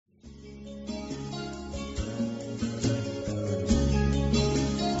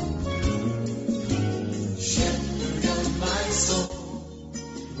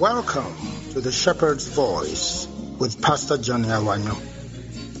Welcome to the Shepherd's Voice with Pastor Johnny Awanyo.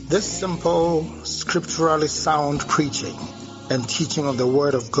 This simple, scripturally sound preaching and teaching of the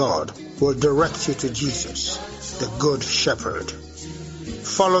Word of God will direct you to Jesus, the Good Shepherd.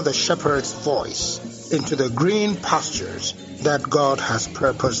 Follow the Shepherd's voice into the green pastures that God has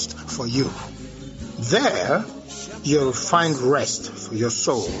purposed for you. There, you'll find rest for your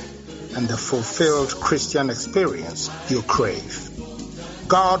soul and the fulfilled Christian experience you crave.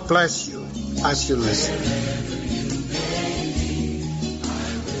 God bless you as you listen.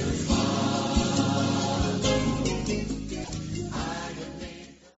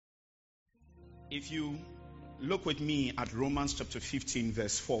 If you look with me at Romans chapter 15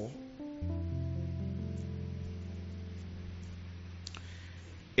 verse 4,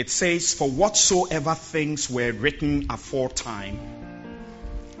 it says, "For whatsoever things were written aforetime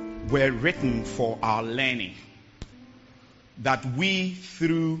were written for our learning, that we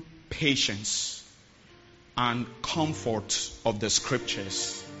through patience and comfort of the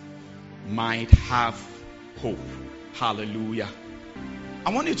scriptures might have hope." Hallelujah.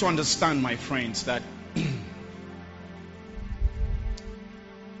 I want you to understand, my friends, that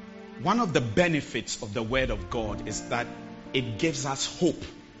one of the benefits of the Word of God is that it gives us hope.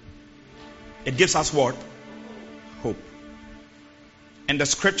 It gives us what? Hope. And the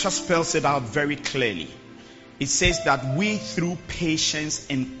scripture spells it out very clearly. It says that we through patience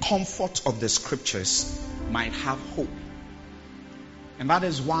and comfort of the scriptures might have hope. And that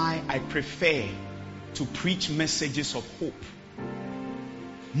is why I prefer to preach messages of hope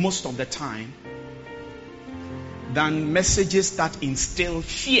most of the time than messages that instill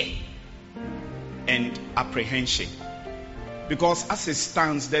fear and apprehension. Because as it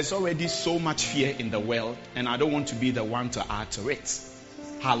stands, there's already so much fear in the world, and I don't want to be the one to add to it.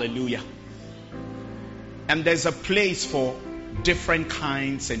 Hallelujah. And there's a place for different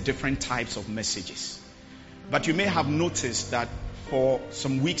kinds and different types of messages. But you may have noticed that for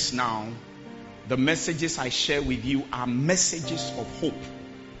some weeks now, the messages I share with you are messages of hope.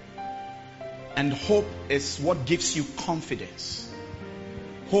 And hope is what gives you confidence.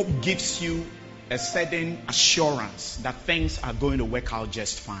 Hope gives you a certain assurance that things are going to work out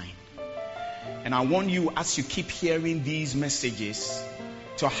just fine. And I want you, as you keep hearing these messages,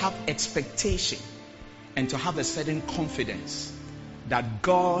 to have expectation and to have a certain confidence that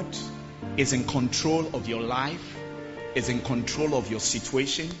God is in control of your life, is in control of your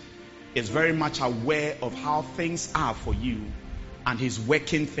situation, is very much aware of how things are for you, and He's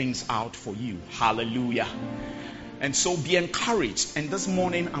working things out for you. Hallelujah. And so be encouraged. And this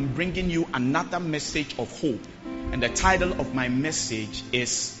morning I'm bringing you another message of hope. And the title of my message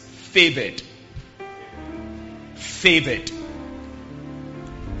is Favored. Favored.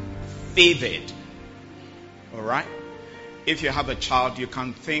 Favored. All right? If you have a child, you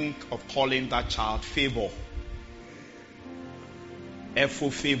can think of calling that child Favor. F-O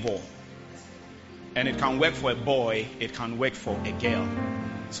Favor. And it can work for a boy, it can work for a girl.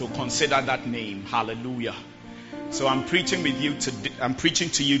 So consider that name. Hallelujah. So I'm preaching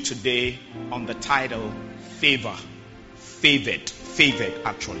to you today on the title Favor. Favored. Favored,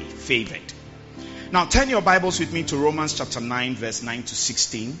 actually. Favored. Now turn your Bibles with me to Romans chapter 9 verse 9 to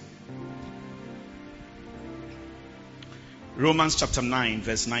 16. Romans chapter 9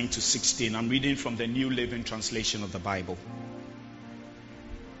 verse 9 to 16. I'm reading from the New Living Translation of the Bible.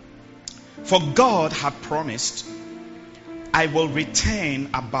 "For God had promised, I will return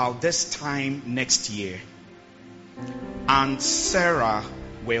about this time next year, and Sarah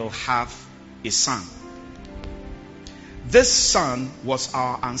will have a son. This son was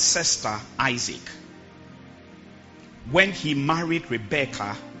our ancestor Isaac. When he married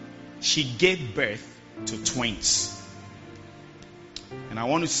Rebekah, she gave birth to twins." And I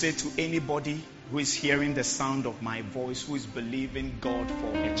want to say to anybody who is hearing the sound of my voice, who is believing God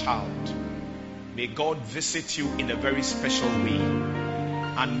for a child, may God visit you in a very special way,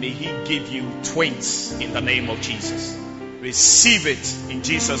 and may He give you twins in the name of Jesus. Receive it in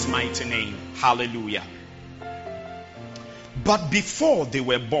Jesus' mighty name. Hallelujah. "But before they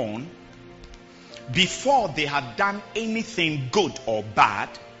were born, before they had done anything good or bad,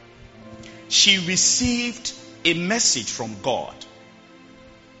 she received a message from God.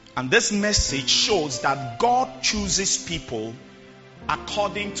 And this message shows that God chooses people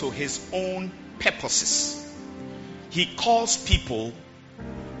according to His own purposes. He calls people,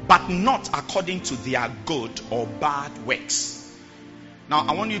 but not according to their good or bad works." Now,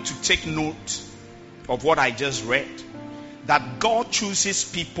 I want you to take note of what I just read. That God chooses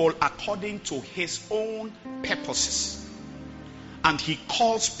people according to His own purposes. And He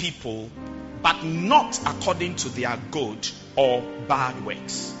calls people, but not according to their good or bad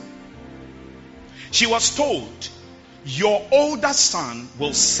works. She was told, your older son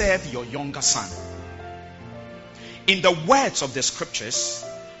will serve your younger son. In the words of the scriptures,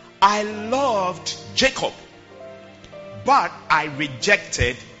 I loved Jacob, but I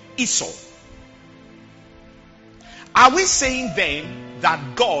rejected Esau. Are we saying then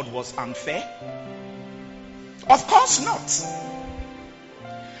that God was unfair? Of course not.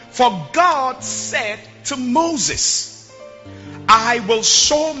 For God said to Moses, I will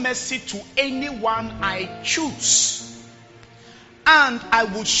show mercy to anyone I choose, and I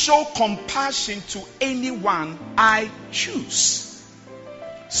will show compassion to anyone I choose.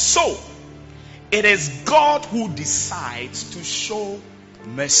 So, it is God who decides to show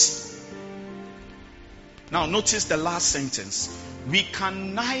mercy. Now, notice the last sentence. We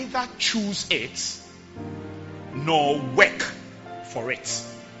can neither choose it nor work for it.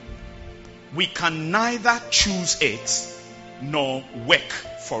 We can neither choose it nor work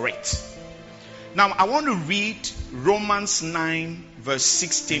for it. Now, I want to read Romans 9 verse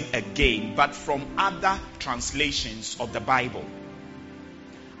 16 again, but from other translations of the Bible.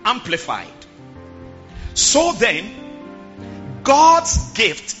 Amplified. So then, God's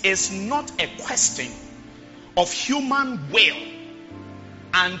gift is not a question of human will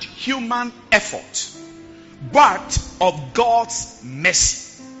and human effort, but of God's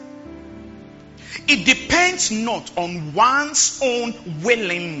mercy. It depends not on one's own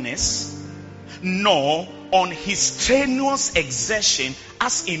willingness, nor on his strenuous exertion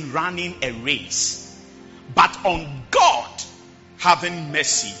as in running a race, but on God having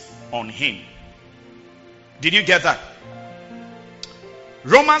mercy on him. Did you get that?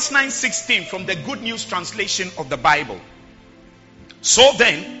 Romans 9:16 from the Good News translation of the Bible. So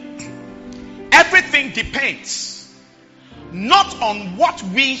then, everything depends not on what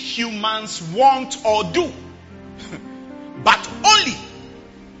we humans want or do, but only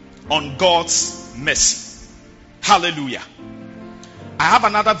on God's mercy. Hallelujah. I have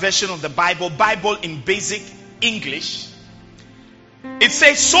another version of the Bible in basic English. It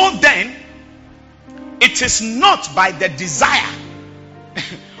says, so then, it is not by the desire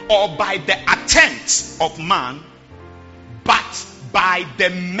or by the attempt of man, but by the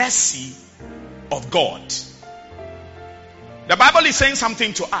mercy of God. The Bible is saying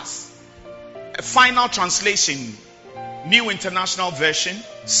something to us. A final translation, New International Version,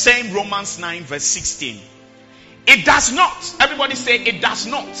 same Romans 9 verse 16. It does not. Everybody say it does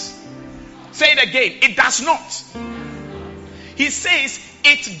not. Say it again. It does not. He says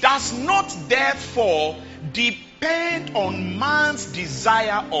it does not therefore depend on man's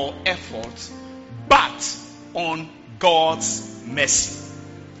desire or effort, but on God's mercy.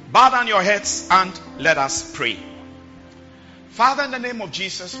 Bow down your heads and let us pray. Father, in the name of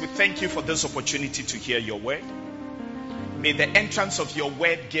Jesus, we thank you for this opportunity to hear your word. May the entrance of your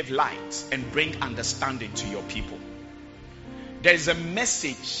word give light and bring understanding to your people. There is a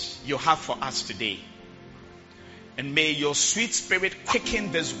message you have for us today. And may your sweet spirit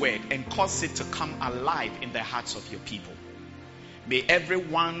quicken this word and cause it to come alive in the hearts of your people. May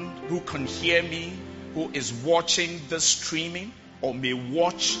everyone who can hear me, who is watching this streaming, or may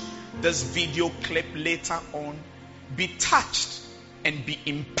watch this video clip later on, be touched and be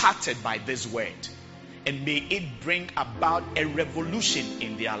imparted by this word. And may it bring about a revolution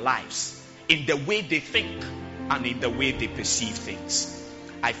in their lives, in the way they think and in the way they perceive things.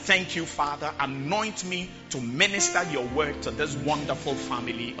 I thank you, Father. Anoint me to minister your word to this wonderful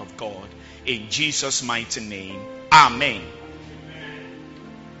family of God. In Jesus' mighty name. Amen.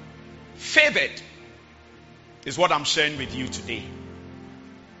 Favored is what I'm sharing with you today.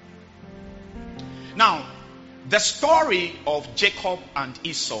 Now, the story of Jacob and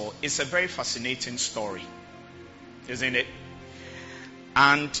Esau is a very fascinating story, isn't it?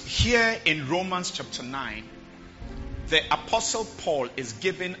 And here in Romans chapter 9, the Apostle Paul is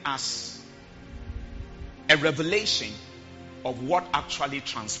giving us a revelation of what actually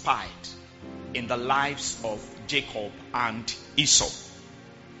transpired in the lives of Jacob and Esau.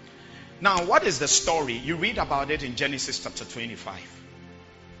 Now, what is the story? You read about it in Genesis chapter 25.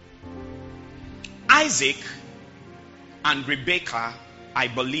 Isaac and Rebekah, I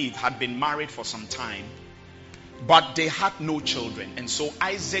believe, had been married for some time, but they had no children. And so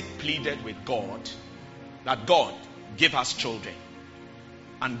Isaac pleaded with God that God, give us children.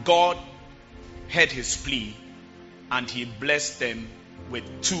 And God heard his plea and he blessed them with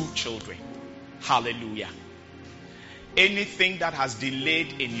 2 children. Hallelujah. Anything that has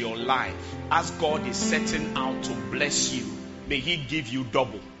delayed in your life, as God is setting out to bless you, may he give you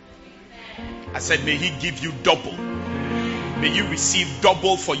double. I said, may he give you double. May you receive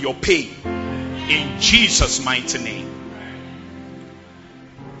double for your pain. In Jesus' mighty name.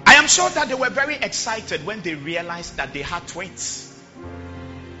 am sure that they were very excited when they realized that they had twins.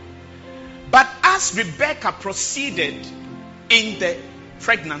 But as Rebecca proceeded in the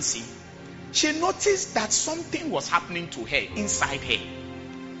pregnancy, she noticed that something was happening to her inside her.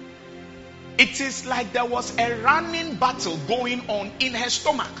 It is like there was a running battle going on in her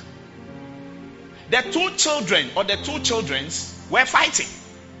stomach. The two children or the two childrens were fighting.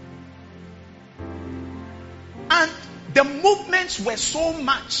 And the movements were so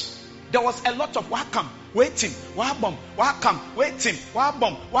much. There was a lot of wakam, waiting, wabom, wakam, waiting,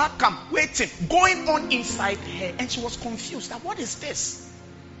 wabom, wakam, waiting, going on inside her. And she was confused. That what is this?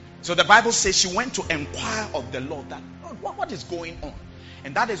 So the Bible says she went to inquire of the Lord that, Lord, what is going on?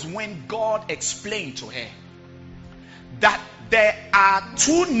 And that is when God explained to her that there are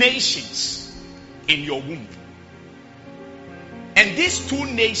two nations in your womb. And these two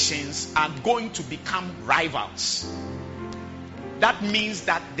nations are going to become rivals. That means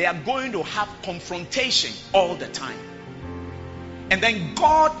that they are going to have confrontation all the time. And then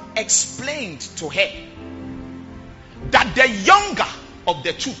God explained to her that the younger of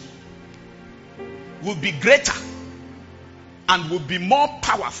the two will be greater and will be more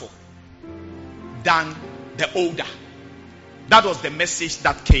powerful than the older. That was the message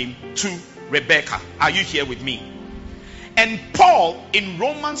that came to Rebecca. Are you here with me? And Paul in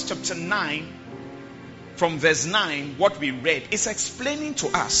Romans chapter 9 from verse 9, what we read, is explaining to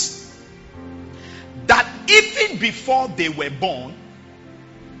us that even before they were born,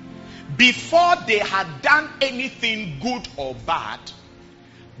 before they had done anything good or bad,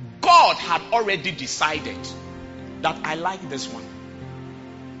 God had already decided that I like this one.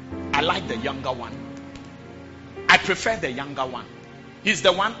 I like the younger one. I prefer the younger one. He's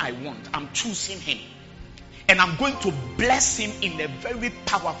the one I want. I'm choosing him. And I'm going to bless him in a very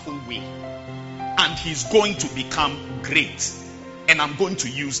powerful way. And he's going to become great. And I'm going to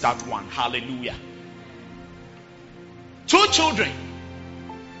use that one. Hallelujah. Two children.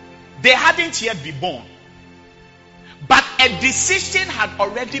 They hadn't yet been born. But a decision had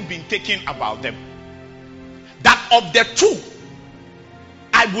already been taken about them. That of the two,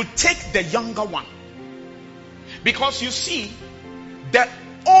 I would take the younger one. Because you see, the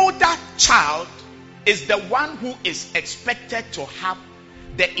older child is the one who is expected to have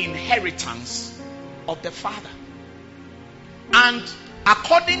the inheritance of the father. And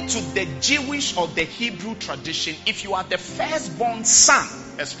according to the Jewish or the Hebrew tradition, if you are the firstborn son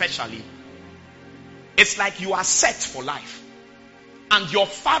especially, it's like you are set for life. And your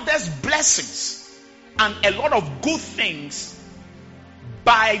father's blessings and a lot of good things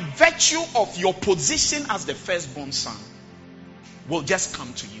by virtue of your position as the firstborn son will just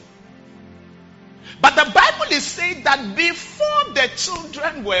come to you. But the Bible is saying that before the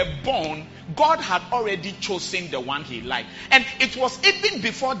children were born, God had already chosen the one he liked. And it was even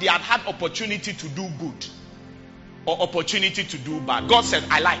before they had had opportunity to do good or opportunity to do bad. God said,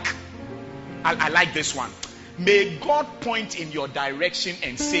 I like this one. May God point in your direction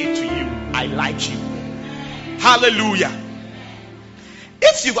and say to you, I like you. Hallelujah.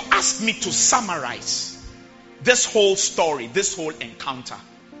 If you ask me to summarize this whole story, this whole encounter,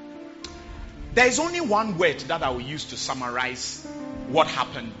 there is only one word that I will use to summarize what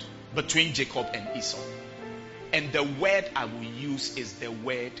happened between Jacob and Esau. And the word I will use is the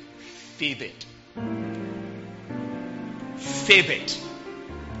word favored. Favored.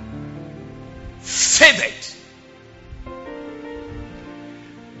 Favored.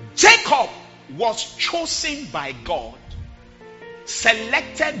 Jacob was chosen by God,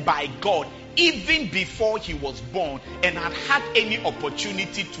 selected by God, even before he was born and had any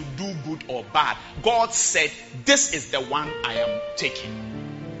opportunity to do good or bad. God said, this is the one I am taking.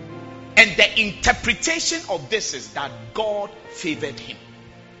 And the interpretation of this is that God favored him.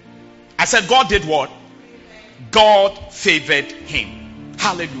 I said, God did what? God favored him.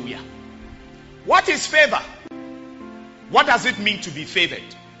 Hallelujah. What is favor? What does it mean to be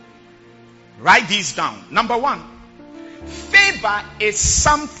favored? Write these down. Number one, favor is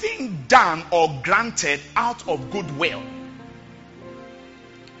something done or granted out of goodwill.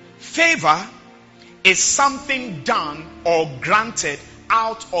 Favor is something done or granted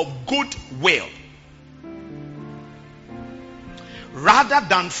out of goodwill, rather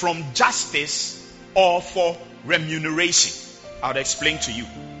than from justice or for remuneration. I'll explain to you.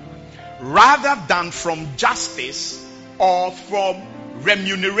 Rather than from justice or from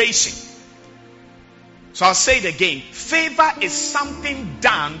remuneration. So I'll say it again. Favor is something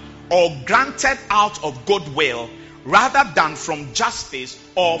done or granted out of goodwill, rather than from justice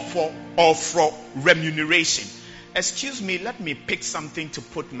or for remuneration. Excuse me, let me pick something to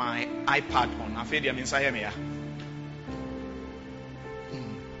put my iPad on.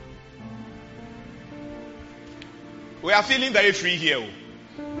 We are feeling very free here.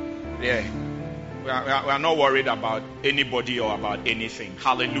 Yeah. We are not worried about anybody or about anything.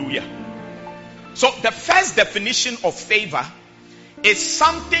 Hallelujah. So the first definition of favor is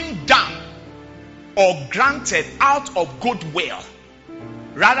something done or granted out of goodwill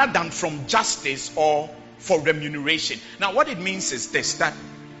rather than from justice or for remuneration. Now what it means is this, that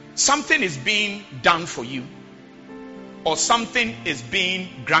something is being done for you or something is being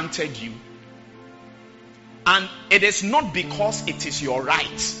granted you, and it is not because it is your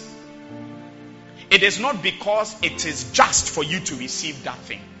right. It is not because it is just for you to receive that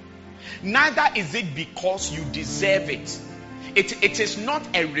thing. Neither is it because you deserve it. It is not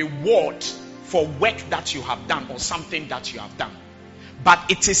a reward for work that you have done or something that you have done.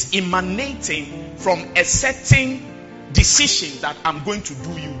 But it is emanating from a certain decision that I'm going to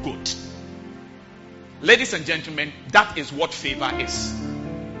do you good. Ladies and gentlemen, that is what favor is.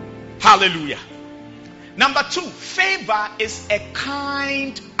 Hallelujah. Number 2, favor is a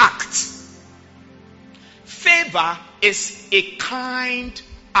kind act. Favor is a kind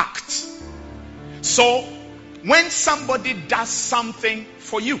act. So, when somebody does something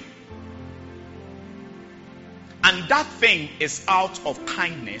for you, and that thing is out of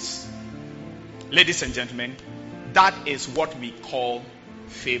kindness, ladies and gentlemen, that is what we call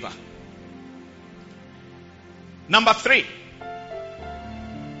favor. Number 3,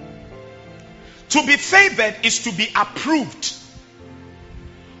 to be favored is to be approved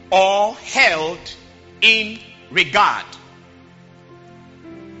or held in regard.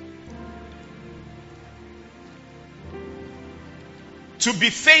 To be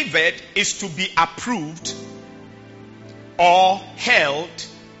favored is to be approved or held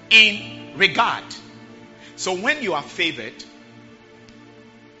in regard. So when you are favored,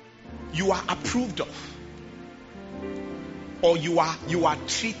 you are approved of, or you are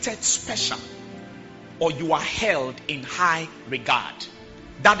treated special, or you are held in high regard.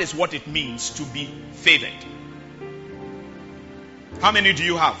 That is what it means to be favored. How many do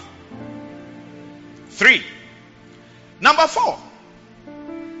you have? 3. Number 4.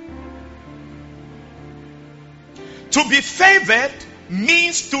 To be favored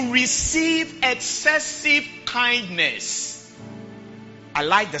means to receive excessive kindness. I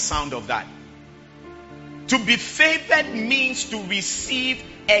like the sound of that. To be favored means to receive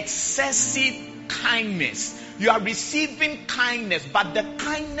excessive kindness. You are receiving kindness, but the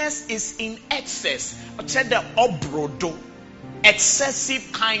kindness is in excess.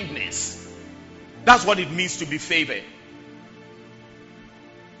 Excessive kindness. That's what it means to be favored.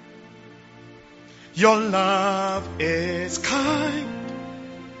 Your love is kind.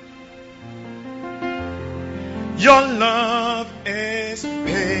 Your love is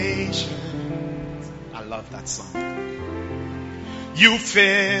patient. I love that song. You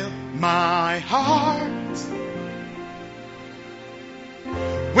fill my heart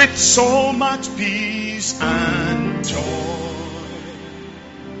with so much peace and joy.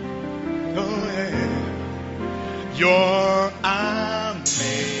 Oh yeah. You're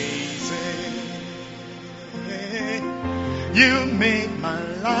amazing. You make my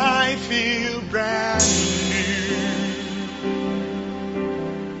life feel brand new.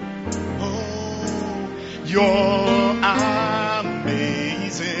 Oh, you're amazing.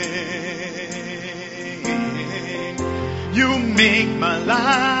 You make my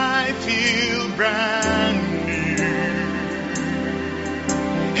life feel brand new.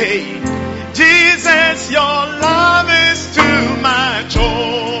 Hey, Jesus, your love is too much.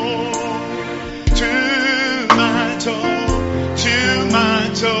 Too much. Too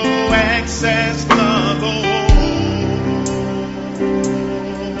much. Excess love.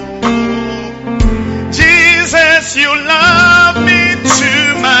 Jesus, you love me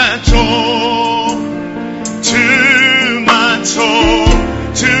too much.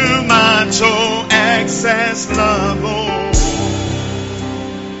 Too much, excess love.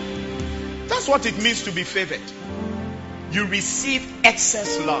 That's what it means to be favored. You receive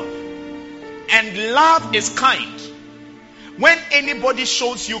excess love. And love is kind. When anybody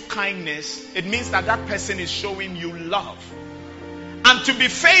shows you kindness, it means that that person is showing you love. And to be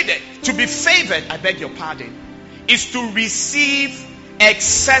favored, I beg your pardon, is to receive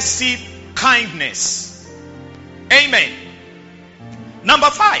excessive kindness. Amen. Number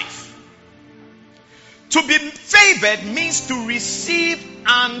 5. To be favored means to receive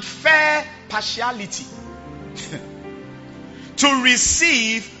unfair partiality. To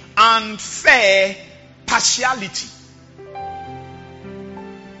receive unfair partiality.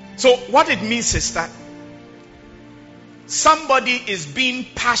 So what it means is that somebody is being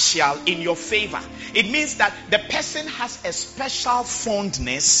partial in your favor. It means that the person has a special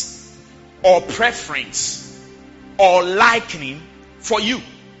fondness or preference or liking for you.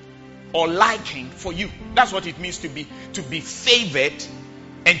 Or liking for you. That's what it means to be favored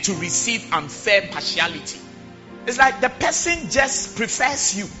and to receive unfair partiality. It's like the person just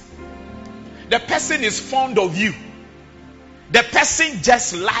prefers you. The person is fond of you. The person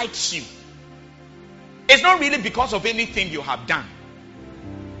just likes you. It's not really because of anything you have done.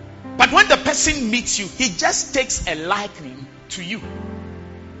 But when the person meets you, he just takes a liking to you.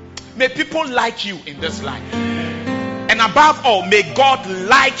 May people like you in this life. And above all, may God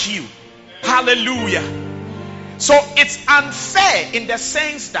like you. Hallelujah. So it's unfair in the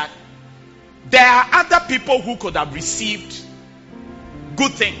sense that there are other people who could have received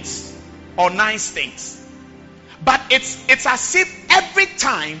good things or nice things. But it's as if every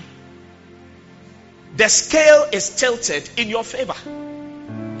time the scale is tilted in your favor.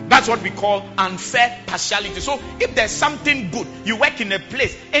 That's what we call unfair partiality. So if there's something good, you work in a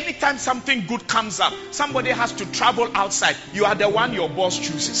place, anytime something good comes up, somebody has to travel outside, you are the one your boss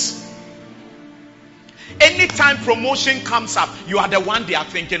chooses. Anytime promotion comes up, you are the one they are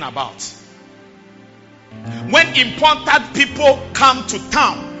thinking about. When important people come to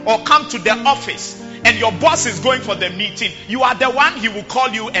town or come to the office and your boss is going for the meeting, you are the one he will call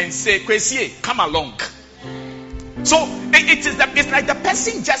you and say, Kwesi, come along. So it's like the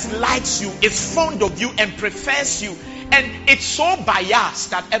person just likes you, is fond of you and prefers you. And it's so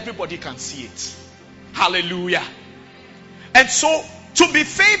biased that everybody can see it. Hallelujah. And so to be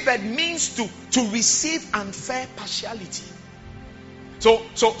favored means to receive unfair partiality. So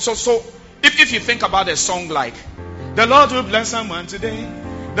if you think about a song like, the Lord will bless someone today,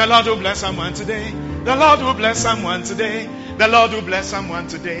 the Lord will bless someone today, the Lord will bless someone today, the Lord will bless someone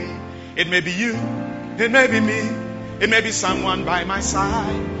today. It may be you, it may be me, it may be someone by my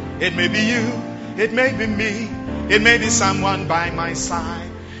side, it may be you, it may be me, it may be someone by my side.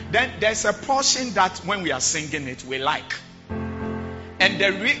 Then there's a portion that when we are singing it, we like.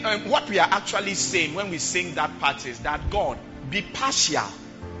 And what we are actually saying when we sing that part is that God, be partial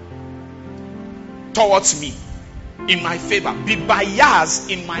towards me, in my favor. Be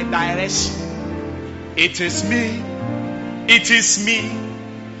biased in my direction. It is me. It is me.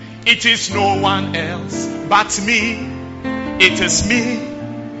 It is no one else but me. It is me.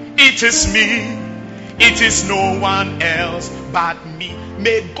 It is me. It is no one else but me.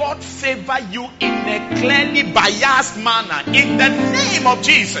 May God favor you in a clearly biased manner in the name of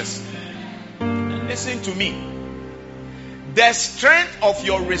Jesus. Listen to me. The strength of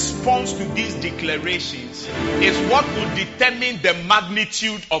your response to these declarations is what will determine the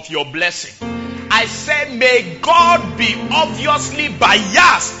magnitude of your blessing. I said, may God be obviously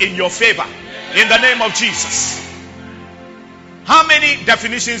biased in your favor in the name of Jesus. How many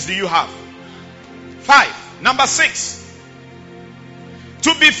definitions do you have? 5. Number 6.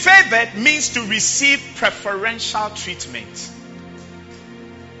 To be favored means to receive preferential treatment.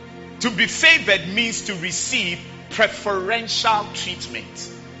 To be favored means to receive preferential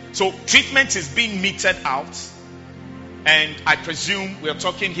treatment. So treatment is being meted out, and I presume we are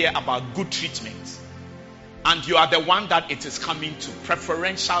talking here about good treatment, and you are the one that it is coming to.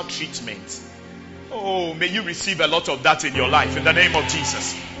 Preferential treatment. Oh, may you receive a lot of that in your life in the name of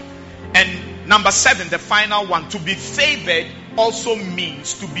Jesus. And number 7, the final one, to be favored also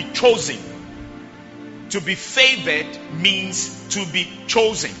means to be chosen. To be favored means to be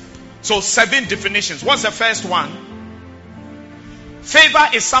chosen. So 7 definitions. What's the first one? Favor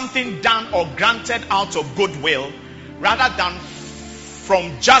is something done or granted out of goodwill rather than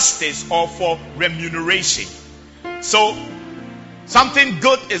from justice or for remuneration. So something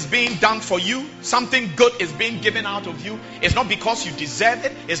good is being done for you. Something good is being given out of you. It's not because you deserve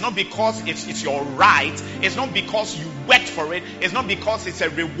it. It's not because it's your right. It's not because you worked for it. It's not because it's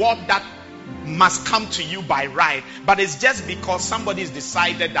a reward that must come to you by right. But it's just because somebody's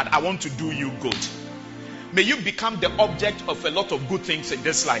decided that I want to do you good. May you become the object of a lot of good things in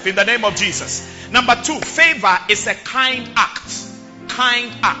this life. In the name of Jesus. Number 2, favor is a kind act.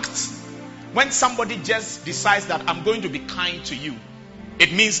 Kind act. When somebody just decides that I'm going to be kind to you,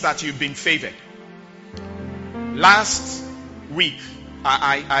 it means that you've been favored. Last week,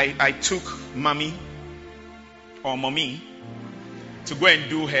 I took mommy to go and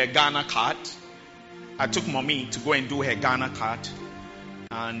do her Ghana card. I took mommy to go and do her Ghana card.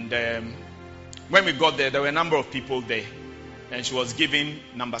 And when we got there were a number of people there. And she was given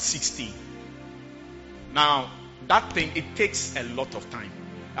number 16. Now, that thing, it takes a lot of time.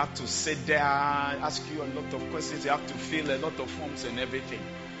 You have to sit there, ask you a lot of questions. You have to fill a lot of forms and everything.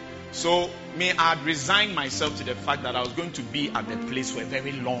 So, I had resigned myself to the fact that I was going to be at the place for a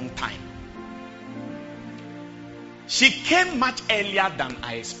very long time. She came much earlier than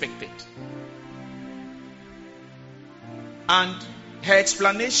I expected. And her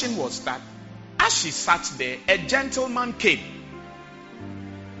explanation was that as she sat there, a gentleman came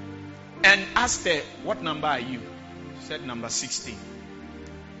and asked her, "What number are you?" She said, "Number 16.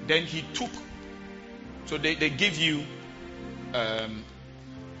 Then he took, so they give you a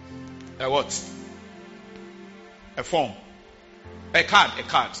what? A form. A card.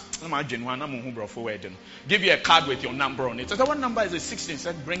 Give you a card with your number on it. I said, "What number is it?" 16. He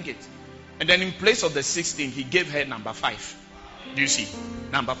said, "Bring it." And then in place of the 16, he gave her number 5. Do you see?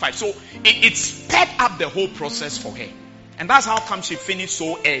 Number 5. So it sped up the whole process for her. And that's how come she finished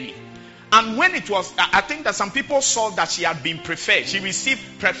so early. And when it was, I think that some people saw that she had been preferred. She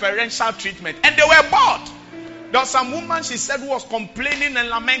received preferential treatment. And they were bored. There was some woman, she said, who was complaining and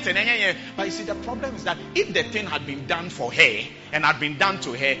lamenting. But you see, the problem is that if the thing had been done for her and had been done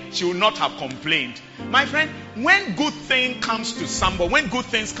to her, she would not have complained. My friend, when good thing comes to somebody, when good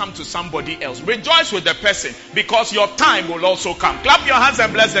things come to somebody else, rejoice with the person, because your time will also come. Clap your hands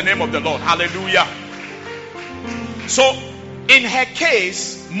and bless the name of the Lord. Hallelujah. So, in her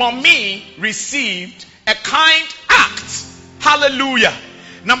case, mommy received a kind act. Hallelujah.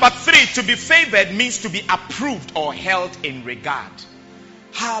 Number 3, to be favored means to be approved or held in regard.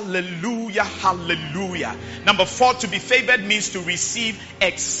 Hallelujah, hallelujah. Number 4, to be favored means to receive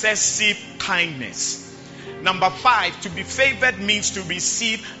excessive kindness. Number 5, to be favored means to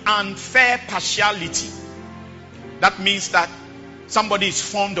receive unfair partiality. That means that somebody is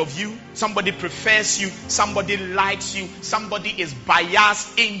fond of you, somebody prefers you, somebody likes you, somebody is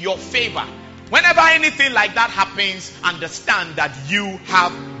biased in your favor. Whenever anything like that happens, understand that you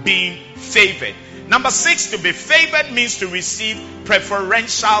have been favored. Number 6, to be favored means to receive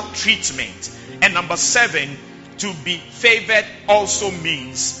preferential treatment. And number 7, to be favored also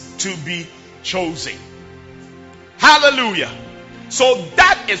means to be chosen. Hallelujah. So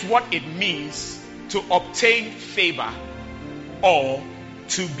that is what it means to obtain favor or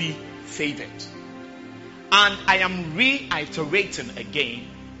to be favored. And I am reiterating again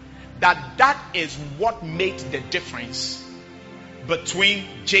that is what made the difference between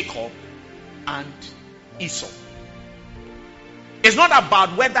Jacob and Esau. It's not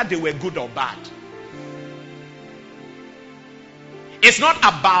about whether they were good or bad. It's not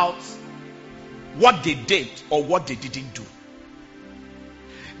about what they did or what they didn't do.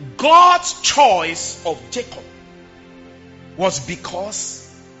 God's choice of Jacob was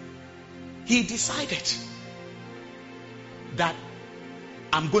because he decided that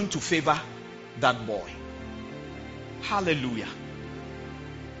I'm going to favor that boy. Hallelujah.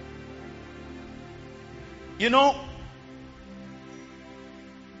 You know,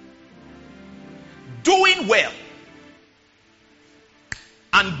 doing well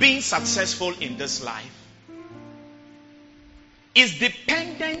and being successful in this life is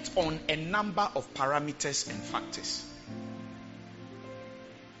dependent on a number of parameters and factors.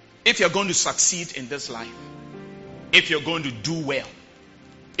 If you're going to succeed in this life, if you're going to do well,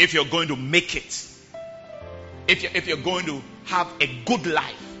 if you're going to make it, if you're going to have a good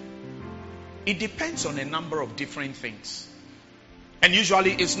life, it depends on a number of different things. And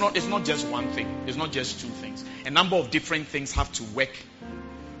usually it's not just one thing. It's not just two things. A number of different things have to work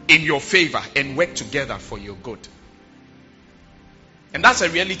in your favor and work together for your good. And that's a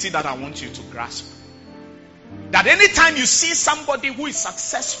reality that I want you to grasp. That anytime you see somebody who is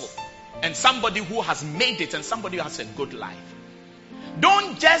successful and somebody who has made it and somebody who has a good life,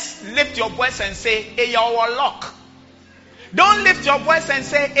 don't just lift your voice and say, "Hey, your luck." Don't lift your voice and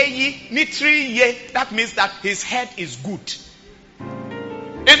say, "Hey, mitri ye." That means that his head is good.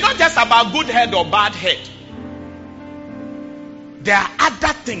 It's not just about good head or bad head. There are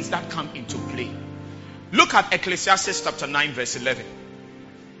other things that come into play. Look at Ecclesiastes chapter 9 verse 11.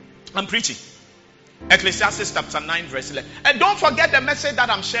 I'm preaching. Ecclesiastes chapter 9 verse 11. And don't forget the message that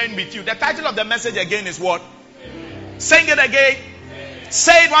I'm sharing with you. The title of the message again is what? Sing it again.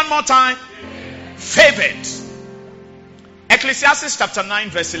 Say it one more time. Favored. Ecclesiastes chapter 9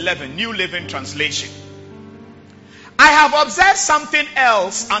 verse 11, New Living Translation. I have observed something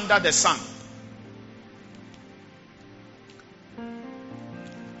else under the sun.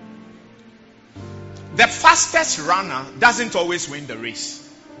 The fastest runner doesn't always win the race.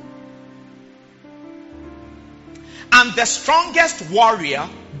 And the strongest warrior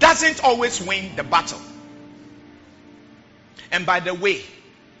doesn't always win the battle. And by the way,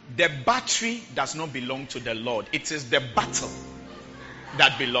 the battery does not belong to the Lord. It is the battle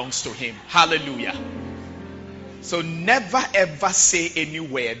that belongs to him. Hallelujah. So never ever say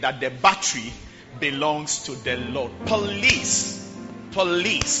anywhere that the battery belongs to the Lord. Police.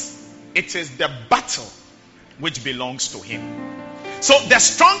 It is the battle which belongs to him. So the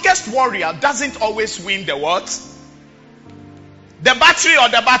strongest warrior doesn't always win the what? The battery or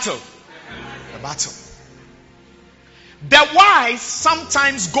the battle? The battle. The wise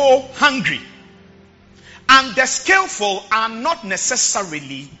sometimes go hungry, and the skillful are not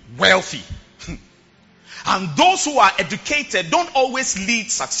necessarily wealthy. And those who are educated don't always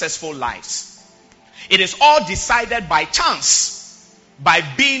lead successful lives. It is all decided by chance, by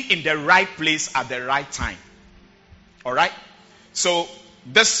being in the right place at the right time. Alright? So,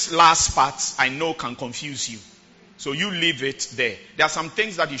 this last part I know can confuse you. So you leave it there. There are some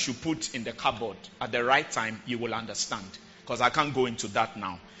things that you should put in the cupboard. At the right time, you will understand. Because I can't go into that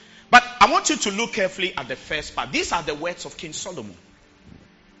now. But I want you to look carefully at the first part. These are the words of King Solomon.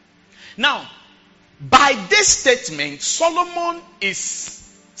 Now, by this statement, Solomon is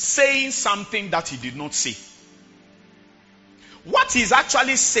saying something that he did not say. What he's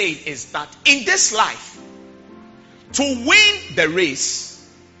actually saying is that in this life, to win the race,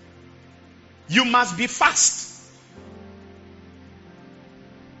 you must be fast.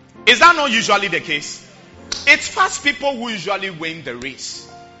 Is that not usually the case? It's fast people who usually win the race.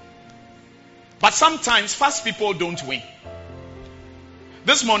 But sometimes fast people don't win.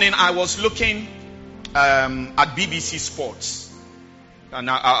 This morning I was looking at BBC Sports. And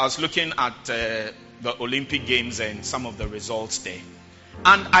I was looking at the Olympic Games and some of the results there.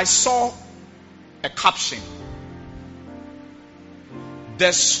 And I saw a caption.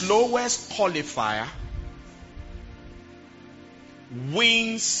 The slowest qualifier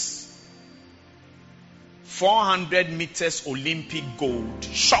wins 400 meters Olympic gold.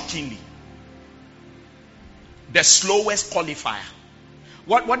 Shockingly. The slowest qualifier.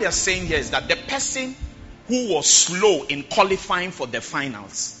 What they're saying here is that the person who was slow in qualifying for the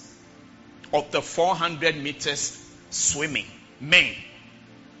finals of the 400 meters swimming, men.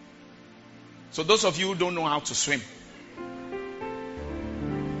 So those of you who don't know how to swim,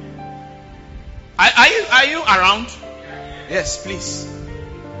 are you around? Yes, please.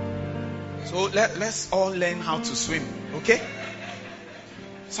 So let's all learn how to swim, okay?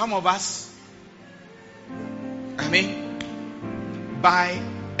 Some of us, by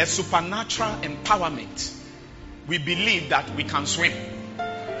a supernatural empowerment, we believe that we can swim.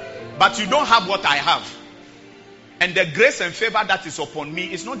 But you don't have what I have. And the grace and favor that is upon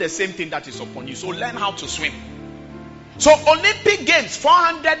me is not the same thing that is upon you. So learn how to swim. So Olympic Games,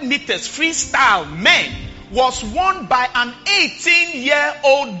 400 meters freestyle men, was won by an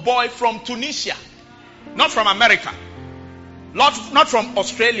 18-year-old boy from Tunisia. Not from America. Not from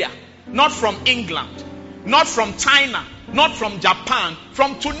Australia. Not from England. Not from China. Not from Japan.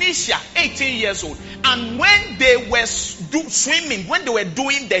 From Tunisia. 18 years old. And when they were swimming, when they were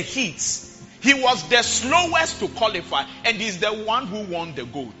doing the heats, he was the slowest to qualify. And he's the one who won the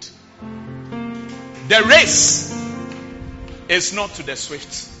gold. The race is not to the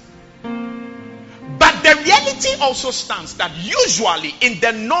swift. But the reality also stands that usually in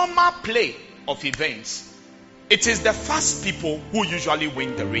the normal play of events, it is the fast people who usually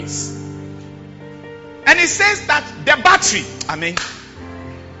win the race. And it says that the battery,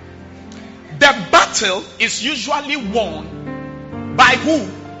 the battle is usually won by who?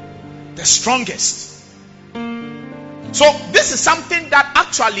 The strongest. So this is something that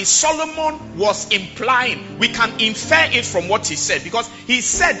actually Solomon was implying. We can infer it from what he said, because he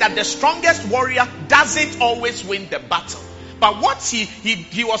said that the strongest warrior doesn't always win the battle. But what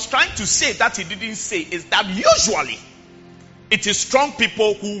he was trying to say that he didn't say is that usually it is strong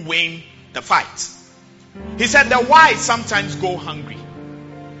people who win the fight. He said the wise sometimes go hungry.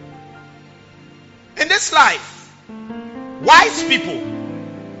 In this life, wise people,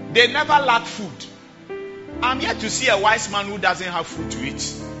 they never lack food. I'm yet to see a wise man who doesn't have food to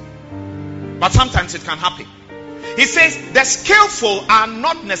eat. But sometimes it can happen. He says the skillful are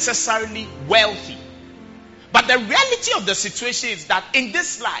not necessarily wealthy. But the reality of the situation is that in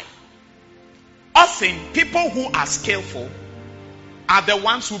this life, often people who are skillful are the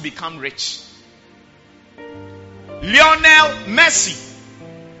ones who become rich. Lionel Messi,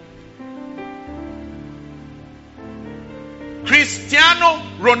 Cristiano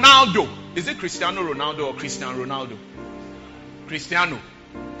Ronaldo. Is it Cristiano Ronaldo or Cristiano Ronaldo? Cristiano.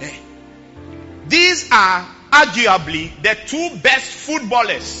 These are arguably the two best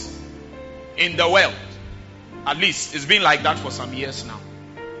footballers in the world. At least it's been like that for some years now.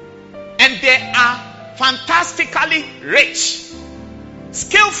 And they are fantastically rich.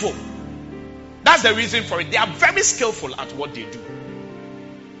 Skillful. That's the reason for it. They are very skillful at what they do.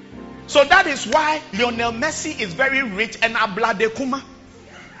 So that is why Lionel Messi is very rich and Abladekuma.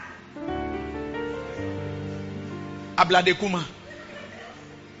 Abladekuma.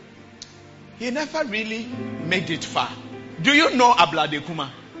 He never really made it far. Do you know Abladekuma?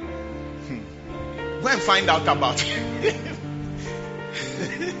 Go and find out about it.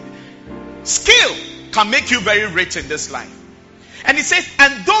 Skill can make you very rich in this life. And it says,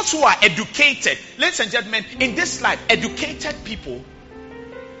 and those who are educated, ladies and gentlemen, in this life, educated people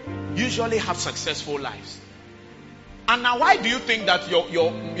usually have successful lives. And now, why do you think that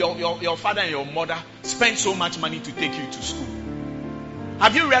your father and your mother spend so much money to take you to school?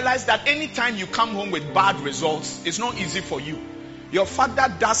 Have you realized that anytime you come home with bad results, it's not easy for you? Your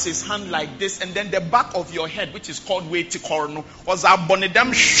father does his hand like this, and then the back of your head, which is called weighty corno, was a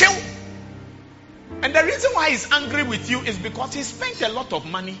bonedam shell. And the reason why he's angry with you is because he spent a lot of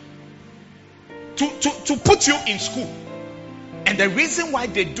money to put you in school. And the reason why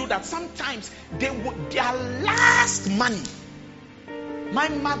they do that, sometimes their last money. My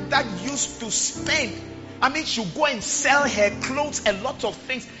mother used to spend, she'll go and sell her clothes, a lot of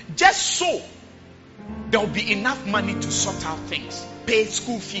things, just so there'll be enough money to sort out things, pay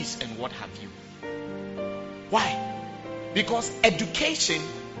school fees and what have you. Why? Because education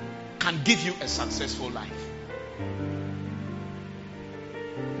can give you a successful life.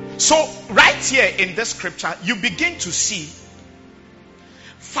 So right here in this scripture, you begin to see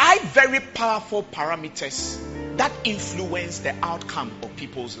 5 very powerful parameters that influence the outcome of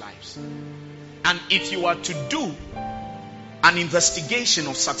people's lives. And if you are to do an investigation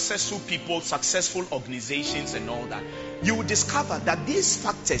of successful people, successful organizations and all that, you will discover that these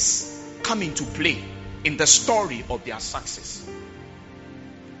factors come into play in the story of their success.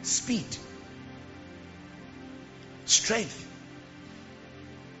 Speed, strength,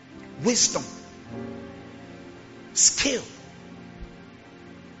 wisdom, skill,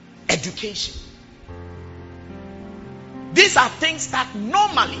 education. These are things that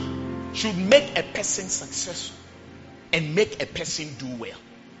normally should make a person successful and make a person do well.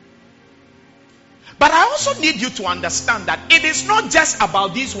 But I also need you to understand that it is not just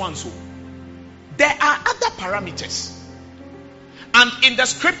about these ones. There are other parameters. And in the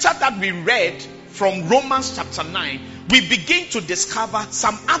scripture that we read from Romans chapter 9, we begin to discover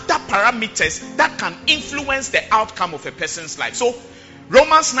some other parameters that can influence the outcome of a person's life. So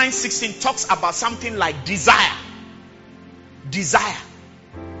Romans 9:16 talks about something like desire. Desire.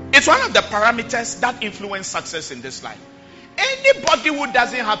 It's one of the parameters that influence success in this life. Anybody who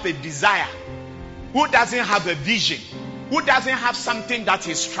doesn't have a desire, who doesn't have a vision, who doesn't have something that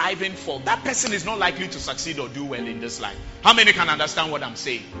he's striving for, that person is not likely to succeed or do well in this life. How many can understand what I'm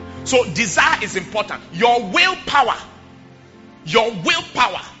saying? So desire is important. Your willpower.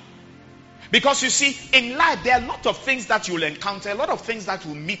 Because you see, in life, there are a lot of things that you will encounter, a lot of things that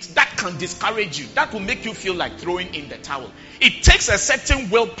will meet, that can discourage you, that will make you feel like throwing in the towel. It takes a certain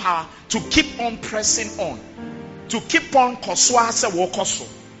willpower to keep on pressing on, to keep on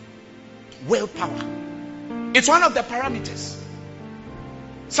willpower. It's one of the parameters.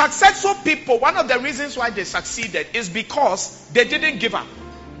 Successful people, one of the reasons why they succeeded is because they didn't give up,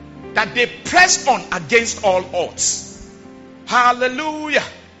 that they pressed on against all odds. Hallelujah.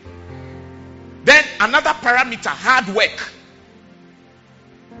 Then another parameter, hard work.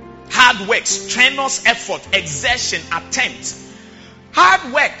 Hard work, strenuous effort, exertion, attempt.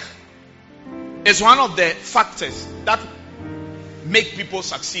 Hard work is one of the factors that make people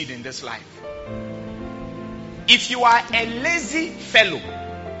succeed in this life. If you are a lazy fellow,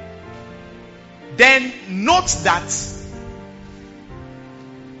 then note that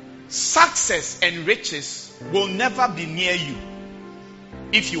success and riches will never be near you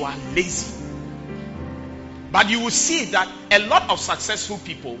if you are lazy. But you will see that a lot of successful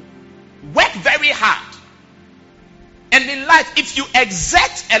people work very hard. And in life, if you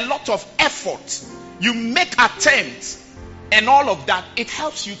exert a lot of effort, you make attempts and all of that, it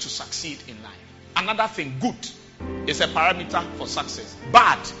helps you to succeed in life. Another thing, good is a parameter for success.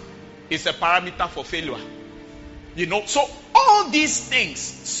 Bad is a parameter for failure. So all these things,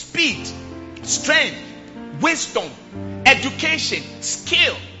 speed, strength, wisdom, education,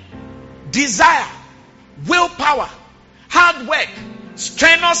 skill, desire, willpower, hard work,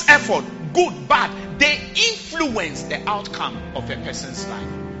 strenuous effort, good, bad, they influence the outcome of a person's life.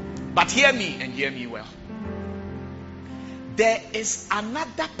 But hear me and hear me well. There is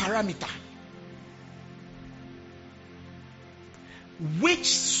another parameter which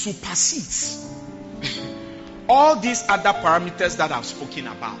supersedes all these other parameters that I've spoken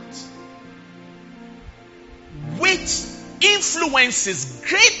about, which influences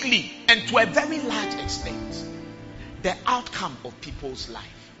greatly and to a very large extent the outcome of people's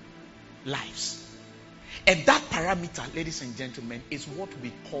lives. And that parameter, ladies and gentlemen, is what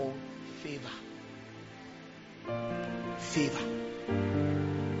we call favor. Favor.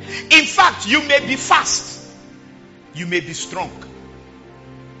 In fact, you may be fast, you may be strong,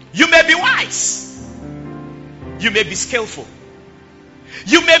 you may be wise, you may be skillful,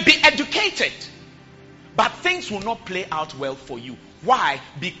 You may be educated, but things will not play out well for you. Why?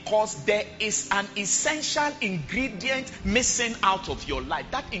 Because there is an essential ingredient missing out of your life.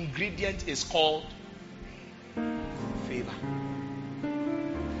 That ingredient is called favor.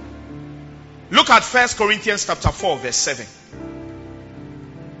 Look at 1 Corinthians chapter 4 verse 7.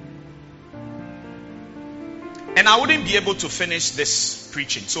 And I wouldn't be able to finish this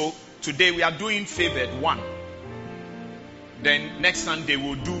preaching. So today we are doing favored 1. Then next Sunday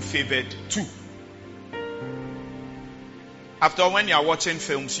we'll do favored 2. After, when you are watching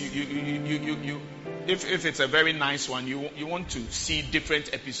films, if it's a very nice one, you want to see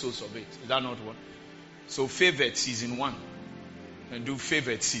different episodes of it. Is that not what? So favored season 1 and do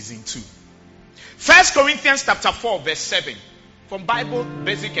favored season 2. 1 Corinthians chapter 4 verse 7 from Bible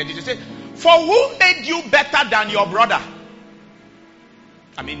Basic Edition says, "For who made you better than your brother?"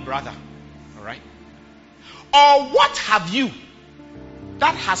 I mean brother. Alright? "Or what have you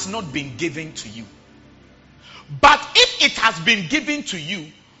that has not been given to you? But if it has been given to you,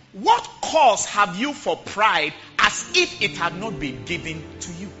 what cause have you for pride as if it had not been given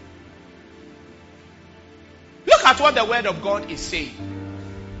to you?" Look at what the word of God is saying.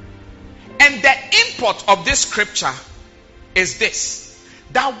 And the import of this scripture is this: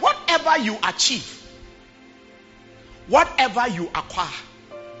 that whatever you achieve, whatever you acquire,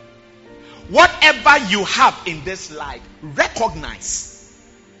 whatever you have in this life, recognize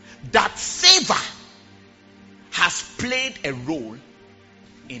that favor has played a role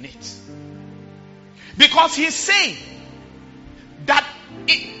in it. Because he's saying that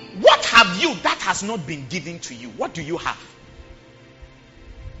what have you that has not been given to you? What do you have?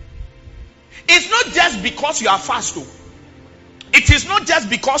 It's not just because you are fast. It is not just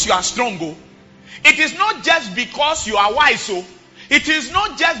because you are strong. It is not just because you are wise. It is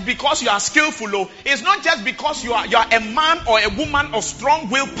not just because you are skillful. It's not just because you are a man or a woman of strong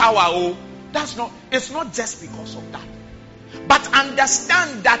willpower. It's not just because of that. But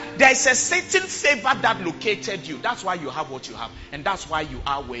understand that there is a certain favor that located you. That's why you have what you have. And that's why you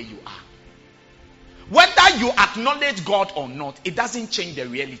are where you are. Whether you acknowledge God or not, it doesn't change the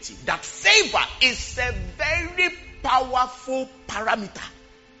reality. That favor is a very powerful parameter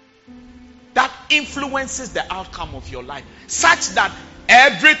that influences the outcome of your life, such that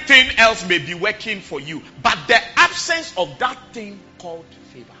everything else may be working for you, but the absence of that thing called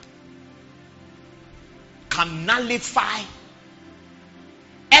favor can nullify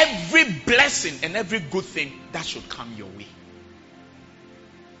every blessing and every good thing that should come your way.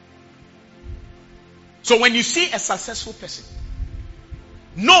 So when you see a successful person,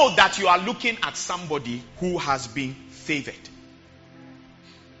 know that you are looking at somebody who has been favored.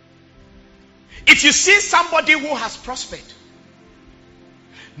 If you see somebody who has prospered,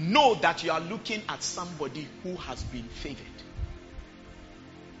 know that you are looking at somebody who has been favored.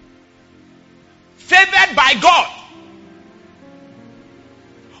 Favored by God,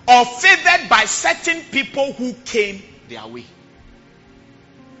 or favored by certain people who came their way.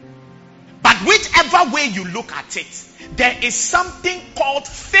 But whichever way you look at it, there is something called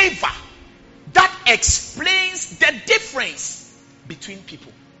favor that explains the difference between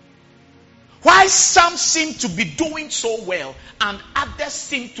people. Why some seem to be doing so well and others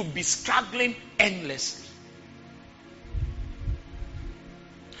seem to be struggling endlessly.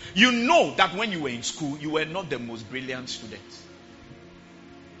 You know that when you were in school, you were not the most brilliant student.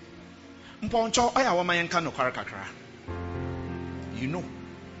 You know.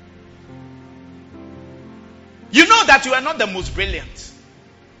 You know that you are not the most brilliant.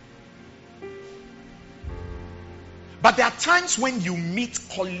 But there are times when you meet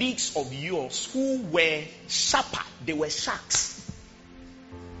colleagues of yours who were sharper. They were sharks.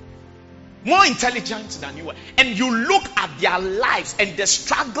 More intelligent than you were. And you look at their lives and the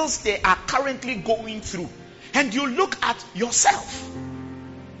struggles they are currently going through. And you look at yourself.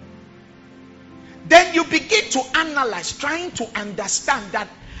 Then you begin to analyze, trying to understand that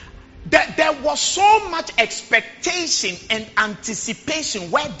there was so much expectation and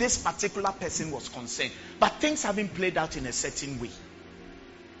anticipation where this particular person was concerned. But things haven't played out in a certain way.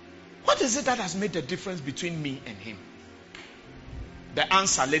 What is it that has made the difference between me and him? The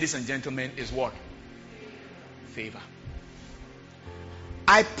answer, ladies and gentlemen, is what? Favor.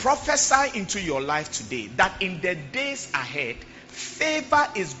 I prophesy into your life today that in the days ahead, favor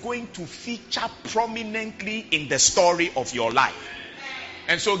is going to feature prominently in the story of your life.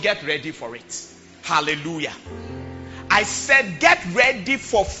 And so get ready for it. Hallelujah. I said get ready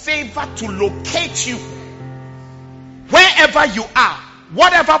for favor to locate you. Wherever you are,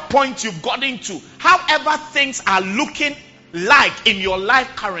 whatever point you've got into, however things are looking like in your life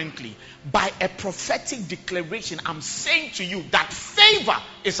currently, by a prophetic declaration, I'm saying to you that favor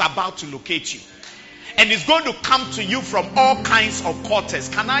is about to locate you. And it's going to come to you from all kinds of quarters.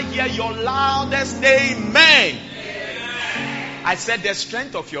 Can I hear your loudest amen? I said the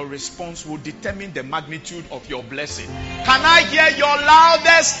strength of your response will determine the magnitude of your blessing. Can I hear your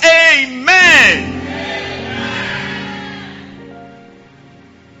loudest amen?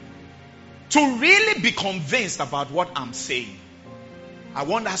 To really be convinced about what I'm saying, I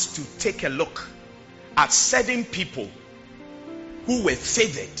want us to take a look at certain people who were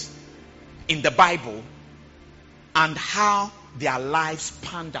favored in the Bible and how their lives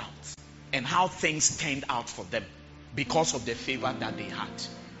panned out and how things turned out for them because of the favor that they had.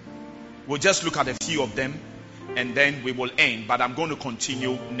 We'll just look at a few of them and then we will end, but I'm going to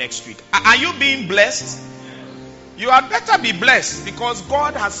continue next week. Are you being blessed? You had better be blessed, because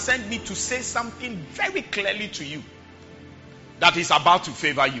God has sent me to say something very clearly to you, that He's about to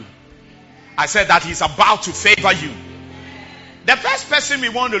favor you. I said that He's about to favor you. The first person we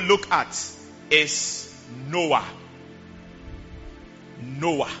want to look at is Noah.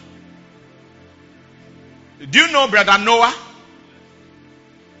 Noah. Do you know Brother Noah?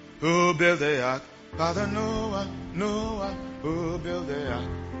 Who built the ark? Father Noah, Noah, who built the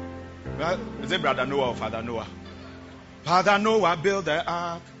ark? Is it Brother Noah or Father Noah? Father Noah built the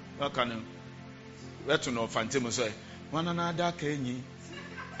ark. Let's know Fantimo say. One another Kenny.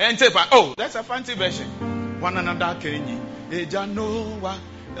 Oh, that's a fancy version. One another Kenny. Eja Noah,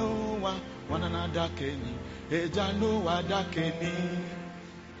 Noah, one another Kenny. Eja Noah da Kenny.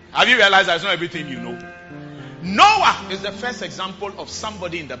 Have you realized that's not everything you know? Noah is the first example of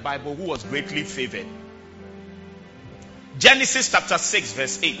somebody in the Bible who was greatly favored. Genesis chapter 6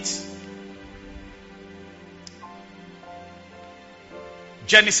 verse 8.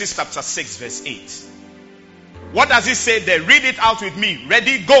 Genesis chapter 6 verse 8. What does it say there? Read it out with me.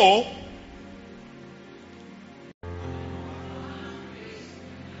 Ready, go.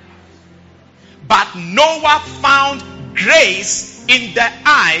 But Noah found grace in the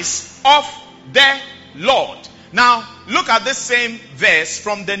eyes of the Lord. Now, look at this same verse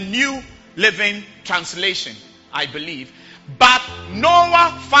from the New Living Translation, I believe. But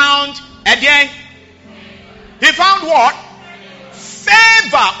Noah found, again, he found what?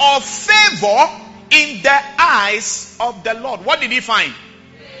 Favor in the eyes of the Lord. What did he find?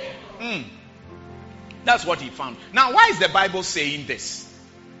 That's what he found. Now, why is the Bible saying this?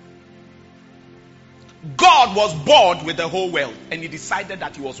 God was bored with the whole world, and He decided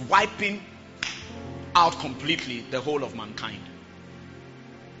that He was wiping out completely the whole of mankind.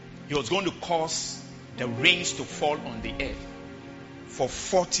 He was going to cause the rains to fall on the earth for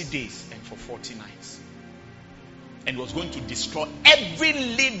 40 days and for 40 nights. And was going to destroy every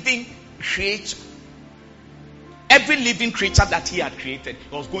living creature. Every living creature that He had created.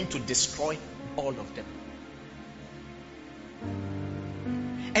 He was going to destroy all of them.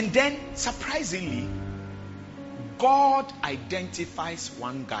 And then, surprisingly, God identifies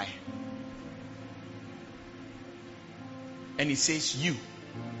one guy. And He says, you,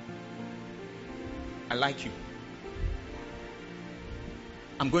 I like you.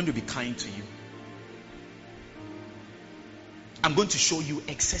 I'm going to be kind to you. I'm going to show you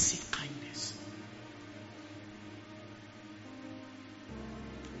excessive kindness.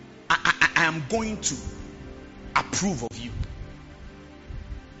 I am going to approve of you.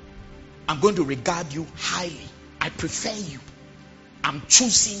 I'm going to regard you highly. I prefer you. I'm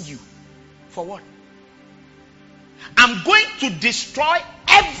choosing you. For what? I'm going to destroy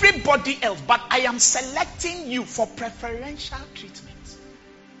everybody else, but I am selecting you for preferential treatment.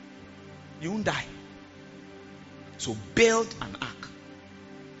 You won't die. So build an ark.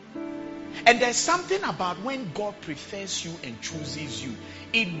 And there's something about when God prefers you and chooses you,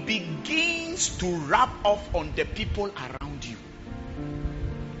 it begins to rub off on the people around you.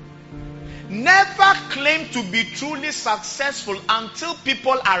 Never claim to be truly successful until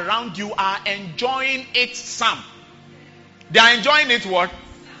people around you are enjoying it some. They are enjoying it what?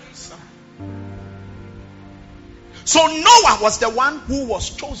 Some. So Noah was the one who was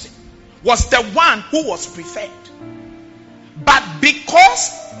chosen, was the one who was preferred. But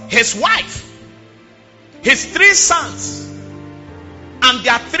because his wife, his 3 sons, and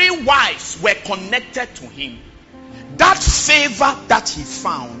their 3 wives were connected to him, that favor that he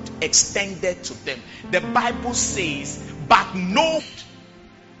found extended to them. The Bible says, but Noah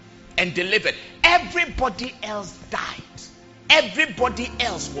and delivered. Everybody else died. Everybody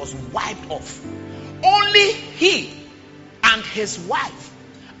else was wiped off. Only he and his wife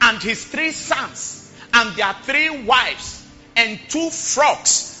and his 3 sons and their 3 wives and 2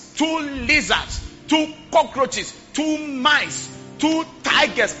 frogs, 2 lizards, 2 cockroaches, 2 mice, 2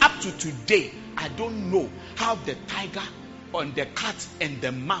 tigers. Up to today, I don't know how the tiger and the cat and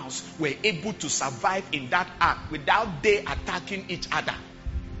the mouse were able to survive in that ark without they attacking each other.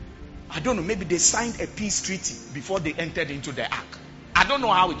 I don't know, maybe they signed a peace treaty before they entered into the ark. I don't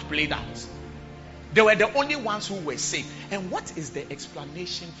know how it played out. They were the only ones who were safe. And what is the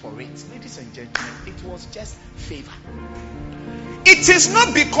explanation for it? Ladies and gentlemen, it was just favor. It is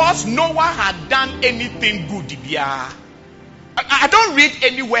not because Noah had done anything good. I don't read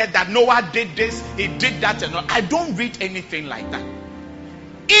anywhere that Noah did this, he did that, and all. I don't read anything like that.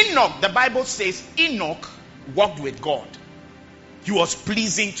 Enoch, the Bible says, Enoch walked with God. He was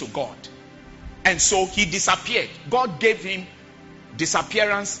pleasing to God. And so he disappeared. God gave him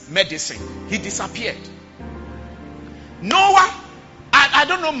disappearance medicine. He disappeared. Noah, I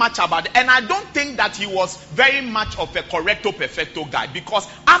don't know much about it. And I don't think that he was very much of a correcto perfecto guy. Because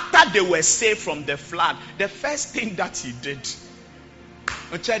after they were saved from the flood, the first thing that he did,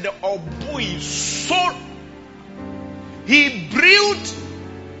 he brewed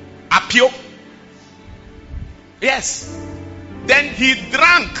apio. Yes. Then he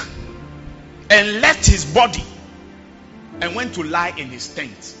drank and left his body and went to lie in his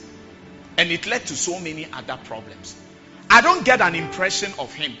tent. And it led to so many other problems. I don't get an impression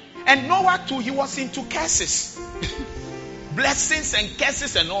of him. And Noah too, he was into curses. Blessings and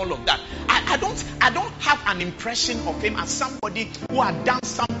curses and all of that. I don't have an impression of him as somebody who had done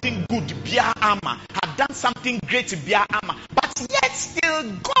something good, had done something great, but yet still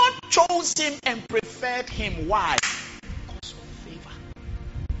God chose him and preferred him. Why? Because of favor.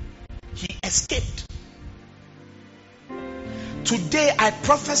 He escaped. Today I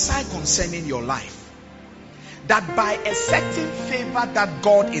prophesy concerning your life that by a certain favor that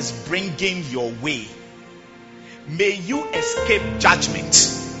God is bringing your way, may you escape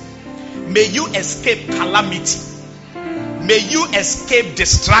judgment. May you escape calamity. May you escape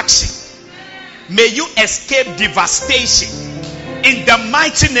destruction. May you escape devastation. In the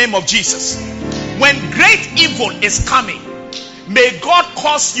mighty name of Jesus. When great evil is coming, may God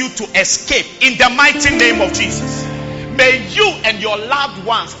cause you to escape in the mighty name of Jesus. May you and your loved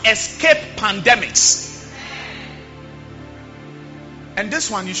ones escape pandemics. And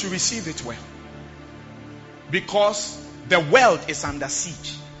this one, you should receive it well. Because the world is under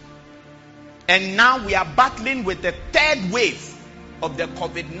siege. And now we are battling with the third wave of the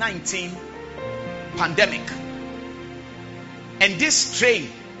COVID-19 pandemic. And this strain,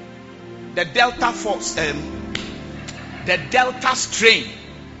 the Delta strain,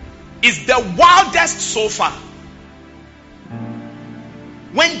 is the wildest so far.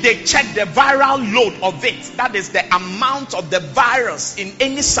 When they check the viral load of it, that is the amount of the virus in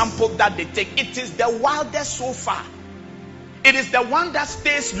any sample that they take, it is the wildest so far. It is the one that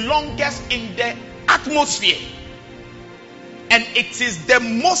stays longest in the atmosphere. And it is the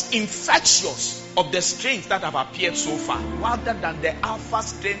most infectious of the strains that have appeared so far, rather than the alpha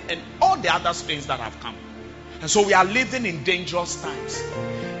strain and all the other strains that have come. And so we are living in dangerous times.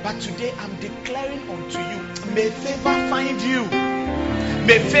 But today I'm declaring unto you, may favor find you.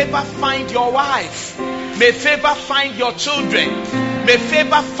 May favor find your wife. May favor find your children. May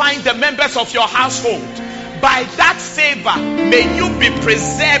favor find the members of your household. By that favor, may you be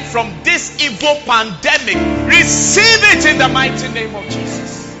preserved from this evil pandemic. Receive it in the mighty name of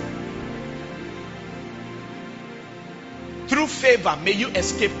Jesus. Through favor, may you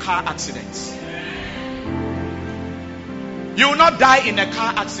escape car accidents. You will not die in a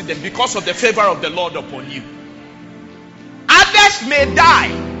car accident because of the favor of the Lord upon you. Others may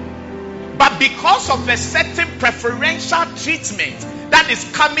die, but because of a certain preferential treatment that is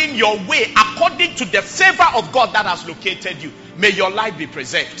coming your way according to the favor of God that has located you, may your life be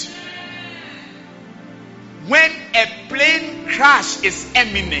preserved. When a plane crash is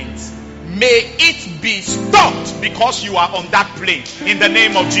imminent, may it be stopped because you are on that plane in the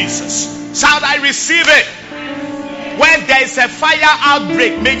name of Jesus. Shall I receive it? When there is a fire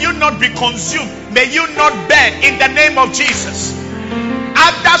outbreak, may you not be consumed. May you not burn in the name of Jesus.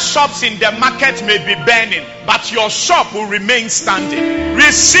 Other shops in the market may be burning, but your shop will remain standing.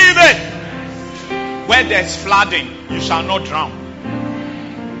 Receive it. Where there is flooding, you shall not drown.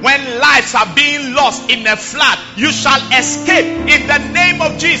 When lives are being lost in a flood, you shall escape in the name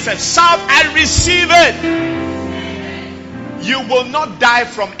of Jesus. Shall I receive it? You will not die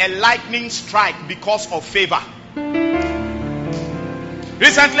from a lightning strike because of favor.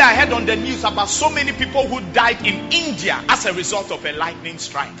 Recently, I heard on the news about so many people who died in India as a result of a lightning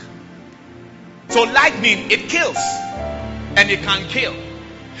strike. So lightning, it kills and it can kill.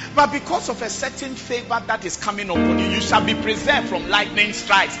 But because of a certain favor that is coming upon you, you shall be preserved from lightning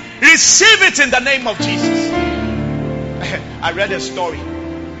strikes. Receive it in the name of Jesus. I read a story.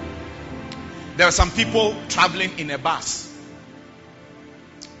 There were some people traveling in a bus.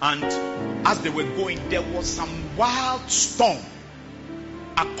 And as they were going, there was some wild storm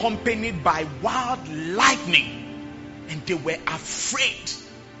accompanied by wild lightning. And they were afraid.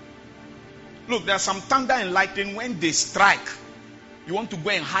 Look, there's some thunder and lightning. When they strike, you want to go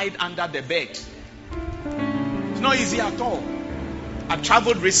and hide under the bed. It's not easy at all. I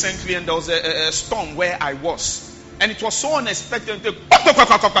traveled recently and there was a storm where I was. And it was so unexpected.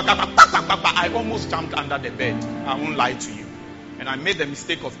 I almost jumped under the bed. I won't lie to you. And I made the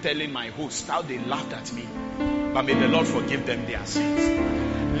mistake of telling my host how they laughed at me. But may the Lord forgive them their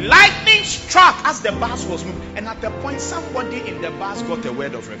sins. Lightning struck as the bus was moving. And at the point, somebody in the bus got a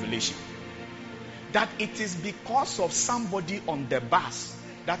word of revelation. That it is because of somebody on the bus.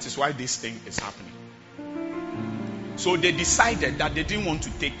 That is why this thing is happening. So they decided that they didn't want to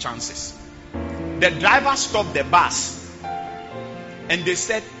take chances. The driver stopped the bus. And they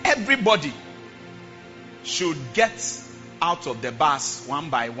said everybody should get out of the bus one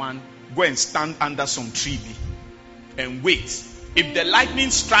by one. Go and stand under some tree and wait. If the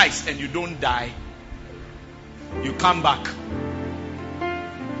lightning strikes and you don't die, you come back.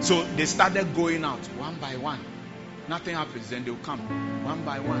 So they started going out one by one. Nothing happens, then they'll come. One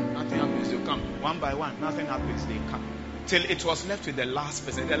by one, nothing happens, they'll come. One by one, nothing happens, they come. Till it was left with the last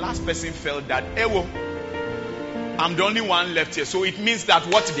person. The last person felt that, I'm the only one left here. So it means that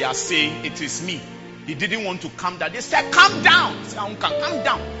what they are saying, it is me. He didn't want to come down. They said, come down. He said, I can't come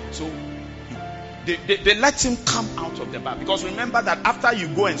down. So they let him come out of the bus. Because remember that after you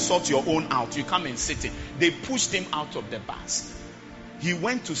go and sort your own out, you come and sit it. They pushed him out of the bus. He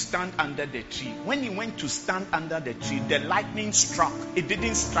went to stand under the tree. When he went to stand under the tree, the lightning struck. It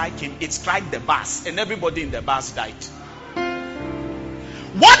didn't strike him. It struck the bus. And everybody in the bus died.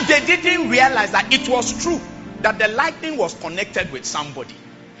 What they didn't realize that it was true. That the lightning was connected with somebody.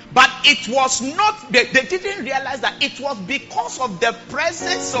 But it was not, they didn't realize that it was because of the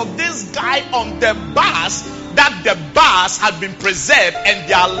presence of this guy on the bus that the bus had been preserved and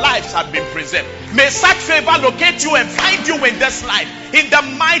their lives had been preserved. May such favor locate you and find you in this life. In the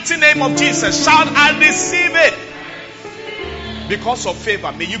mighty name of Jesus, shout, I receive it. Because of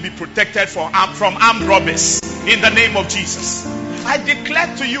favor, may you be protected from armed robbers. In the name of Jesus. I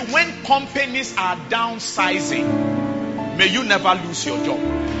declare to you, when companies are downsizing, may you never lose your job.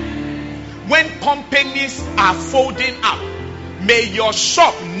 When companies are folding up, may your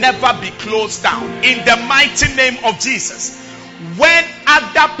shop never be closed down. In the mighty name of Jesus. When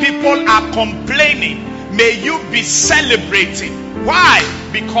other people are complaining, may you be celebrating. Why?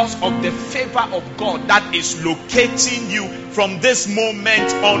 Because of the favor of God that is locating you from this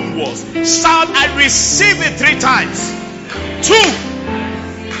moment onwards. Shout, I receive it 3 times. 2,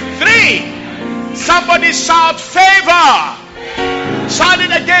 3. Somebody shout, favor. Shout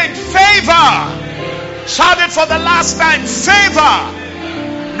it again, favor. Shout it for the last time,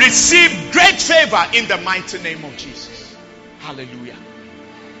 favor. Receive great favor in the mighty name of Jesus. Hallelujah.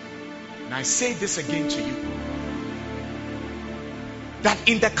 And I say this again to you, that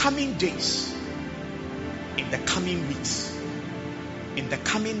in the coming days, in the coming weeks, in the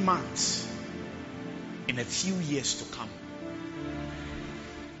coming months, in a few years to come,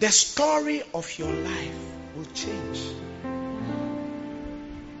 the story of your life will change.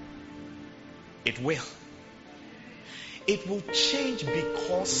 It will. It will change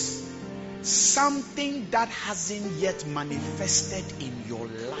because something that hasn't yet manifested in your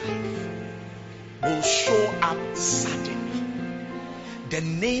life will show up suddenly. The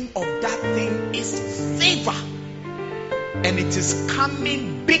name of that thing is favor. And it is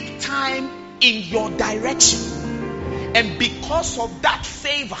coming big time in your direction. And because of that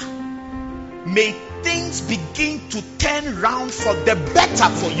favor, may things begin to turn around for the better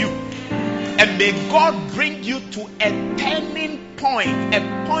for you. And may God bring you to a turning point,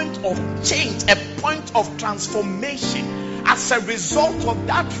 a point of change, a point of transformation. As a result of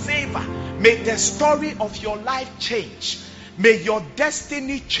that favor, may the story of your life change. May your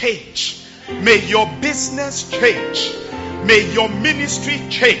destiny change. May your business change. May your ministry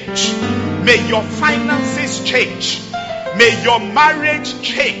change. May your finances change. May your marriage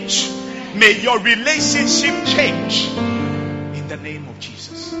change. May your relationship change. In the name of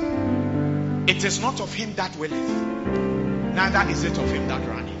Jesus. It is not of him that willeth, neither is it of him that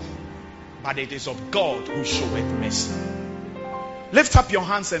runneth, but it is of God who showeth mercy. Lift up your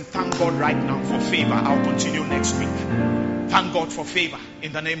hands and thank God right now for favor. I'll continue next week. Thank God for favor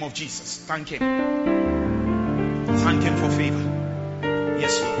in the name of Jesus. Thank him. Thank him for favor.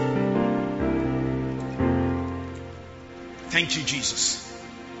 Yes, Lord. Thank you, Jesus.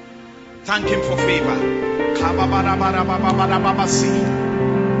 Thank him for favor.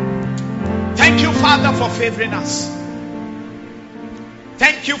 Thank you, Father, for favoring us.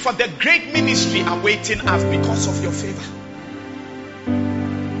 Thank you for the great ministry awaiting us because of your favor.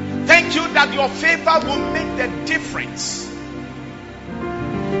 Thank you that your favor will make the difference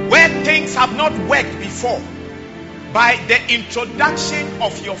where things have not worked before. By the introduction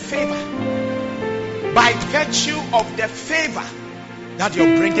of your favor, by virtue of the favor that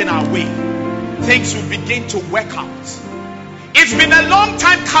you're bringing our way, things will begin to work out. It's been a long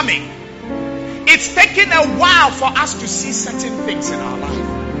time coming. It's taken a while for us to see certain things in our life.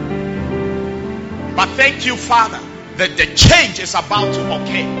 But thank you, Father, that the change is about to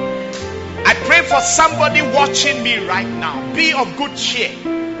occur. I pray for somebody watching me right now. Be of good cheer,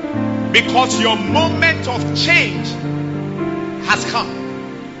 because your moment of change has come.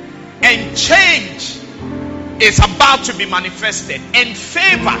 And change is about to be manifested. And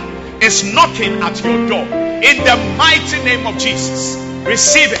favor is knocking at your door. In the mighty name of Jesus.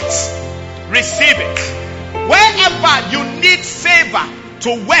 Receive it. Receive it. Wherever you need favor to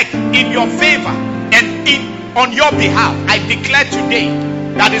work in your favor and on your behalf, I declare today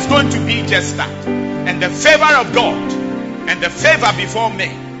that it's going to be just that. And the favor of God and the favor before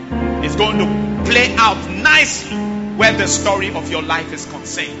men is going to play out nicely where the story of your life is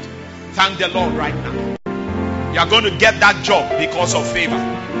concerned. Thank the Lord right now. You are going to get that job because of favor.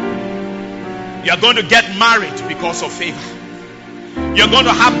 You are going to get married because of favor. You're going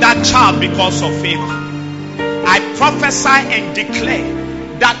to have that child because of favor. I prophesy and declare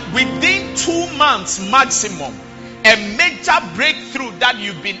that within 2 months maximum, a major breakthrough that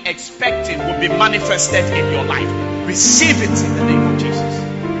you've been expecting will be manifested in your life. Receive it in the name of Jesus.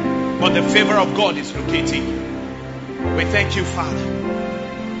 But the favor of God is locating you. We thank you, Father.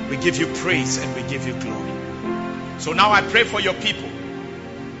 We give you praise and we give you glory. So now I pray for your people,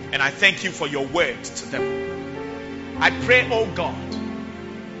 and I thank you for your word to them. I pray, oh God,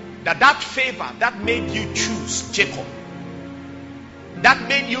 that favor that made you choose Jacob, that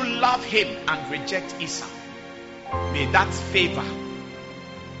made you love him and reject Esau, may that favor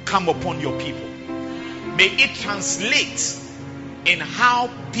come upon your people. May it translate in how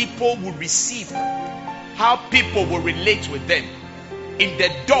people will receive them, how people will relate with them, in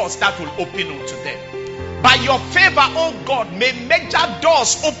the doors that will open unto them. By your favor, oh God, may major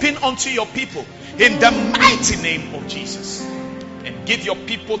doors open unto your people in the mighty name of Jesus. And give your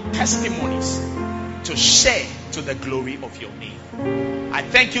people testimonies to share to the glory of your name. I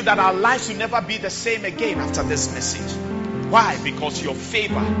thank you that our lives will never be the same again after this message. Why? Because your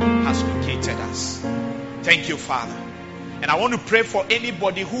favor has located us. Thank you, Father. And I want to pray for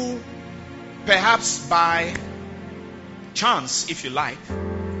anybody who perhaps by chance, if you like,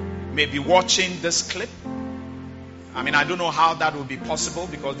 may be watching this clip. I mean, I don't know how that will be possible,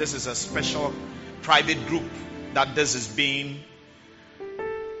 because this is a special private group that this is being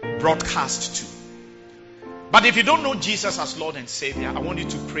broadcast to. But if you don't know Jesus as Lord and Savior, I want you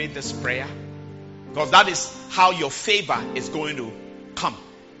to pray this prayer, because that is how your favor is going to come.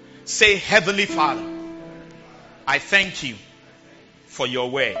 Say, Heavenly Father, I thank you for your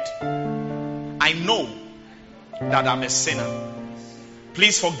word. I know that I'm a sinner.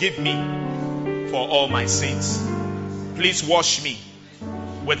 Please forgive me for all my sins. Please wash me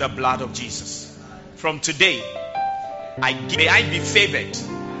with the blood of Jesus. From today, may I be favored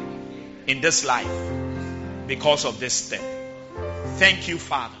in this life because of this step. Thank you,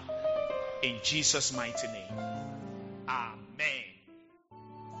 Father, in Jesus' mighty name. Amen.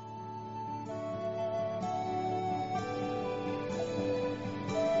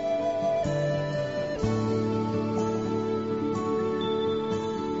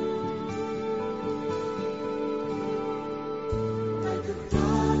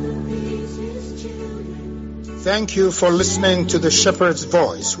 Thank you for listening to the Shepherd's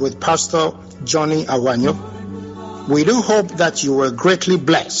Voice with Pastor Johnny Awanyo. We do hope that you were greatly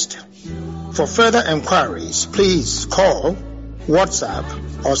blessed. For further inquiries, please call,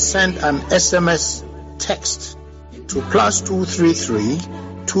 WhatsApp, or send an SMS text to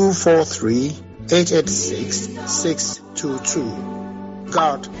 +233 243 886 622.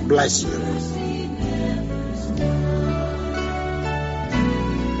 God bless you.